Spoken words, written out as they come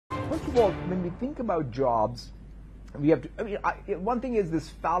of all, when we think about jobs, we have to, one thing is this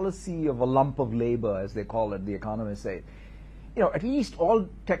fallacy of a lump of labor, as they call it, the economists say. At least all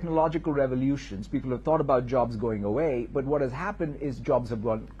technological revolutions, people have thought about jobs going away, but what has happened is jobs have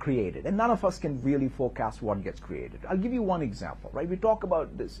been created, and none of us can really forecast what gets created. I'll give you one example, right? We talk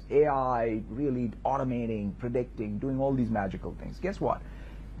about this AI really automating, predicting, doing all these magical things. Guess what?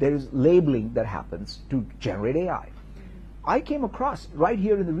 There is labeling that happens to generate AI. I came across, right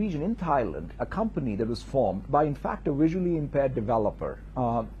here in the region, in Thailand, a company that was formed by, in fact, a visually impaired developer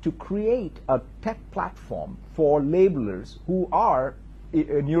to create a tech platform for labelers who are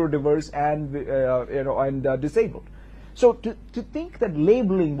neurodiverse and disabled. So to think that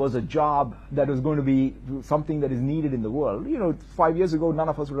labeling was a job that was going to be something that is needed in the world, 5 years ago, none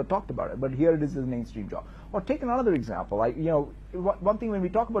of us would have talked about it, but here it is as a mainstream job. Or take another example. One thing when we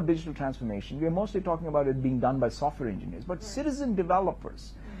talk about digital transformation, we are mostly talking about it being done by software engineers, but citizen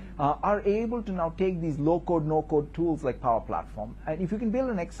developers are able to now take these low-code, no-code tools like Power Platform, and if you can build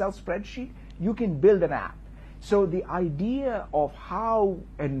an Excel spreadsheet, you can build an app. So the idea of how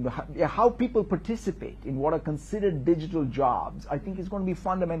people participate in what are considered digital jobs, I think is going to be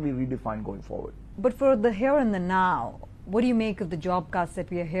fundamentally redefined going forward. But for the here and the now, what do you make of the job cuts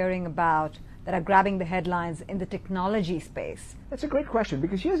that we are hearing about that are grabbing the headlines in the technology space? That's a great question,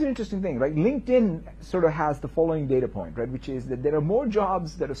 because here's an interesting thing, right? LinkedIn sort of has the following data point, right, which is that there are more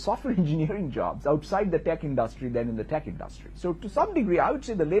jobs that are software engineering jobs outside the tech industry than in the tech industry. So to some degree, I would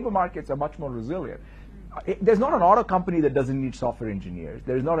say the labor markets are much more resilient. There's not an auto company that doesn't need software engineers.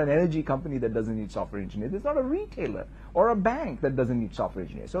 There's not an energy company that doesn't need software engineers. There's not a retailer or a bank that doesn't need software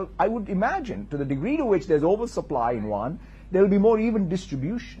engineers. So I would imagine, to the degree to which there's oversupply in one, there will be more even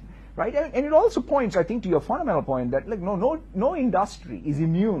distribution, right? And it also points, I think, to your fundamental point that no industry is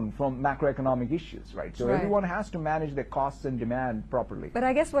immune from macroeconomic issues, right? So everyone has to manage their costs and demand properly. But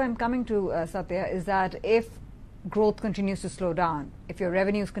I guess what I'm coming to, Satya, is that if growth continues to slow down, if your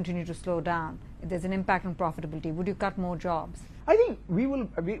revenues continue to slow down, if there's an impact on profitability, would you cut more jobs? I think we are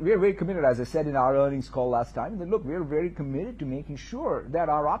very committed, as I said in our earnings call last time, that look, we're very committed to making sure that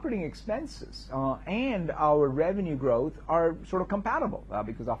our operating expenses and our revenue growth are sort of compatible,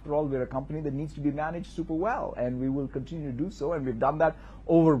 because after all, we're a company that needs to be managed super well, and we will continue to do so, and we've done that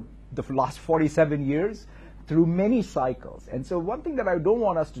over the last 47 years. Through many cycles. And so one thing that I don't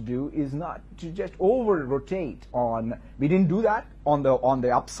want us to do is not to just over-rotate on, we didn't do that on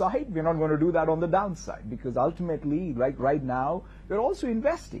the upside, we're not going to do that on the downside, because ultimately, like right now, we're also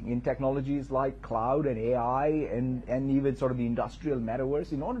investing in technologies like cloud and AI and even sort of the industrial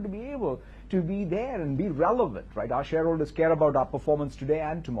metaverse in order to be able to be there and be relevant, right? Our shareholders care about our performance today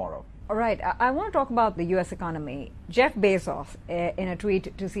and tomorrow. All right, I want to talk about the U.S. economy. Jeff Bezos, in a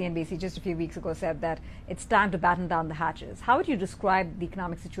tweet to CNBC just a few weeks ago, said that it's time to batten down the hatches. How would you describe the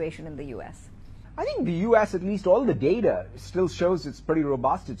economic situation in the U.S.? I think the U.S., at least all the data, still shows it's pretty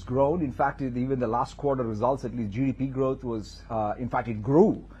robust. It's grown. In fact, even the last quarter results, at least GDP growth was, in fact, it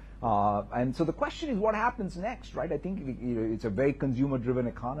grew. And so the question is what happens next, right? I think it's a very consumer-driven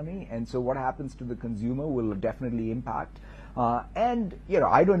economy, and so what happens to the consumer will definitely impact. And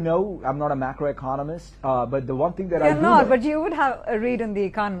I don't know. I'm not a macroeconomist, but the one thing that You're not, but you would have a read on the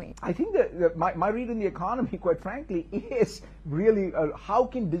economy. I think that my read on the economy, quite frankly, is really how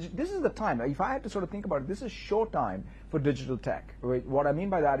can this is the time. If I had to sort of think about it, this is showtime for digital tech. Right? What I mean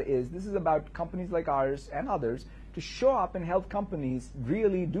by that is this is about companies like ours and others to show up and help companies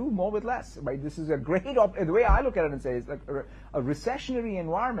really do more with less. Right? This is a great the way I look at it and say is like a recessionary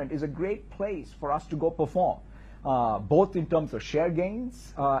environment is a great place for us to go perform. Both in terms of share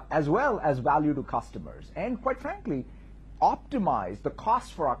gains as well as value to customers, and quite frankly, optimize the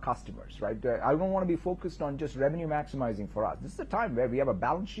cost for our customers, right? I don't want to be focused on just revenue maximizing for us. This is a time where we have a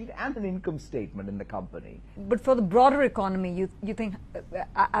balance sheet and an income statement in the company. But for the broader economy, you think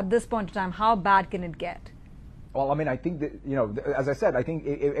at this point in time, how bad can it get? Well, I mean, I think that, as I said, I think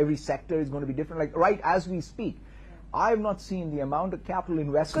every sector is going to be different. Like right as we speak, I have not seen the amount of capital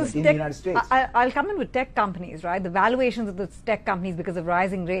investment in the United States. I'll come in with tech companies, right? The valuations of the tech companies because of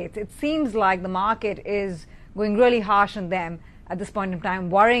rising rates. It seems like the market is going really harsh on them at this point in time,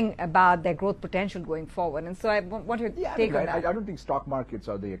 worrying about their growth potential going forward. And so I want your take on that. I don't think stock markets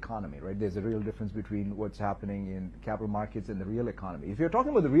are the economy, right? There's a real difference between what's happening in capital markets and the real economy. If you're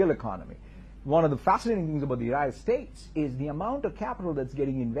talking about the real economy, one of the fascinating things about the United States is the amount of capital that's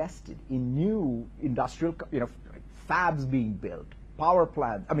getting invested in new industrial, fabs being built, power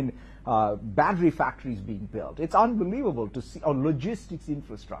plants, battery factories being built. It's unbelievable to see, or logistics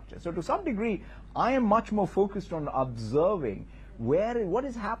infrastructure. So to some degree, I am much more focused on observing what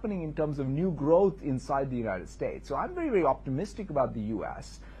is happening in terms of new growth inside the United States. So I'm very, very optimistic about the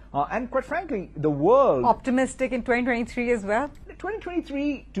U.S. And quite frankly, the world... Optimistic in 2023 as well?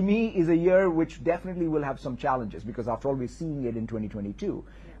 2023, to me, is a year which definitely will have some challenges, because after all, we're seeing it in 2022.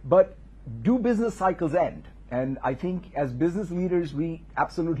 But do business cycles end? And I think as business leaders, we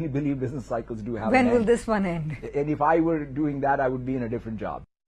absolutely believe business cycles do have an end. When will this one end? And if I were doing that, I would be in a different job.